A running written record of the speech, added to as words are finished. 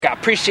I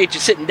appreciate you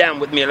sitting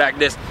down with me like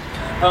this.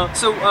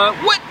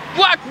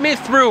 Walk me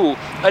through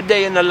a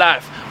day in the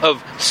life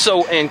of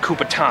So and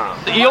Koopa Tom.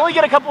 You only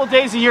get a couple of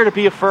days a year to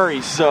be a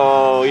furry,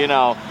 so, you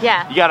know.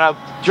 Yeah. You gotta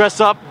dress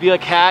up, be a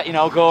cat, you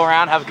know, go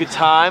around, have a good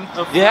time.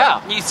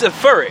 Yeah. He's a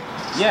furry.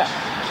 Yeah.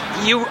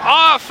 You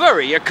are a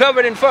furry. You're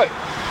covered in fur.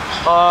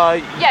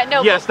 Yeah,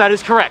 no. Yes, that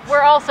is correct.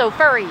 We're also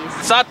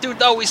furries.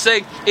 Sawtooth always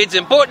say it's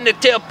important to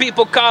tell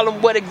people, call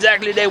them what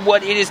exactly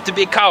what it is to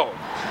be called.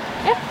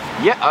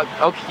 Yeah,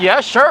 okay, yeah,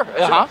 sure.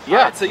 Uh-huh. Yeah.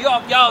 All right, so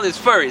y'all is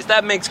furries.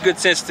 That makes good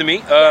sense to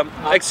me.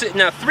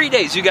 Now 3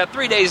 days. You got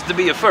 3 days to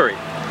be a furry.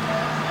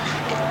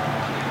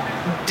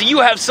 Do you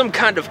have some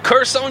kind of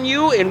curse on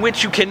you in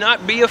which you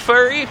cannot be a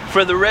furry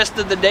for the rest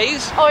of the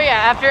days? Oh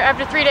yeah,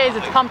 after 3 days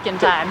it's pumpkin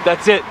time.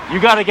 That's it.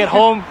 You gotta get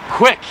home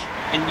quick.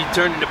 And you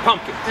turn into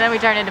pumpkins. And then we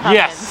turn into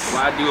pumpkins. Yes.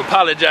 Well, I do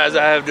apologize.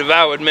 I have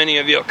devoured many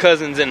of your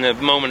cousins in a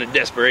moment of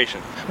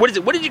desperation. What is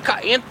it? What did you call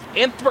it?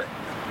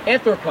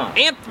 Anthrocon.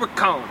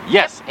 Anthrocon.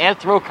 Yes,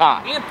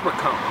 Anthrocon.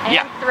 Anthrocon.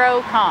 Yeah.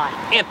 Anthrocon.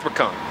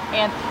 Anthrocon.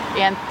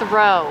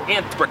 Anthro.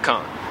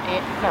 Anthrocon.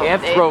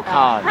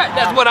 Anthrocon. Right,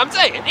 that's what I'm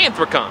saying.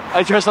 Anthrocon.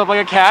 I dress up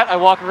like a cat. I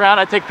walk around.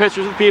 I take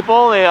pictures with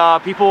people.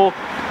 People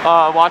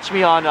watch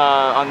me on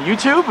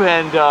YouTube,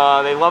 and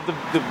they love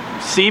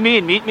to see me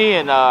and meet me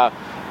and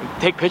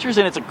take pictures,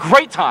 and it's a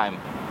great time.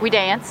 We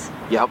dance.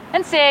 Yep.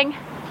 And sing.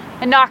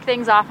 And knock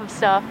things off of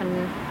stuff.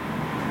 And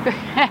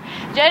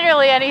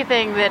generally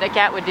anything that a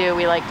cat would do,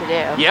 we like to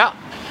do. Yeah.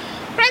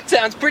 That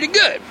sounds pretty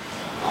good.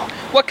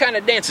 What kind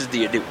of dances do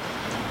you do?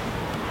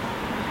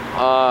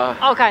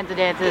 All kinds of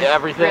dances.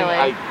 Everything, really.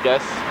 I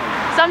guess.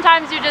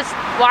 Sometimes you're just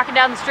walking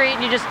down the street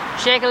and you just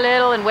shake a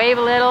little and wave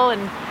a little,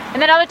 and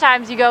then other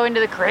times you go into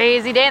the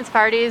crazy dance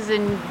parties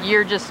and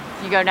you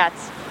go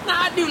nuts. Nah,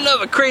 I do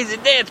love a crazy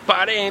dance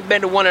party. Ain't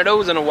been to one of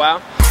those in a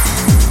while.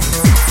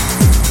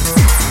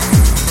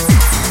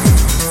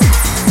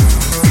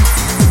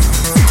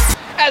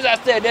 As I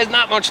said, there's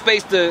not much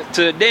space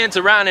to dance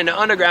around in the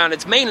underground.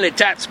 It's mainly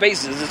tight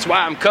spaces. That's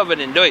why I'm covered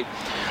in dirt.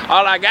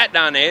 All I got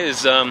down there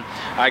is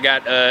I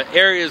got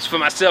areas for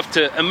myself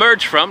to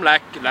emerge from,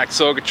 like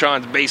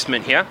Sorgatron's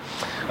basement here.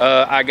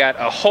 I got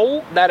a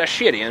hole that I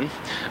shit in.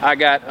 I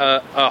got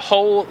a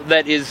hole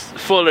that is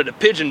full of the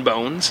pigeon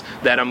bones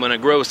that I'm going to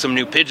grow some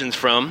new pigeons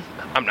from.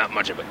 I'm not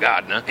much of a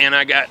gardener. And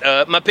I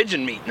got my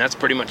pigeon meat, and that's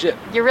pretty much it.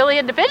 You're really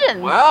into pigeons.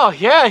 Wow,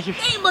 yeah. There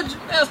ain't much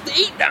else to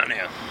eat down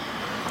there.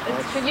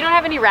 You don't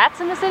have any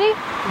rats in the city?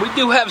 We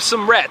do have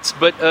some rats,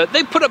 but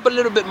they put up a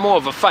little bit more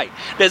of a fight.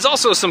 There's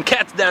also some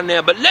cats down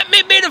there, but let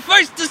me be the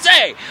first to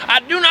say,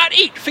 I do not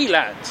eat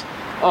felines.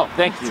 Oh,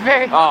 thank you. It's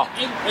very...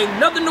 Ain't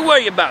nothing to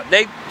worry about.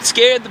 They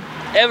scared the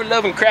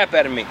ever-loving crap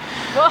out of me.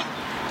 Well,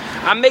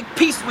 I make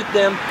peace with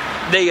them.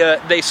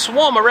 They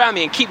swarm around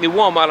me and keep me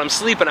warm while I'm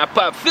sleeping. I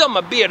fill my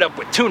beard up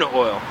with tuna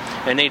oil,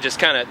 and they just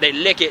they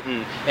lick it,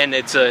 and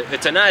it's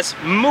a nice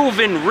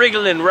moving,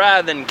 wriggling,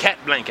 writhing cat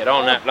blanket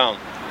all night long.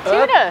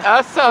 tuna.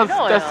 That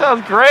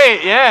sounds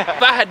great. Yeah.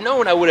 If I had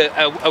known I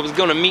was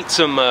going to meet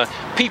some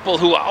people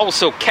who are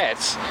also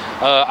cats,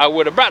 I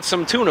would have brought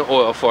some tuna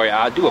oil for you.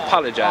 I do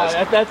apologize.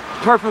 That's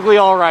perfectly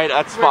all right.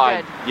 That's We're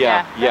fine. good.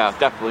 Yeah,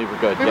 definitely we're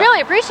good. We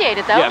really appreciate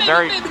it, though.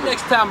 Yeah. Maybe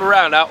next time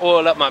around I'll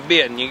oil up my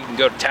beard and you can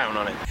go to town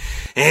on it.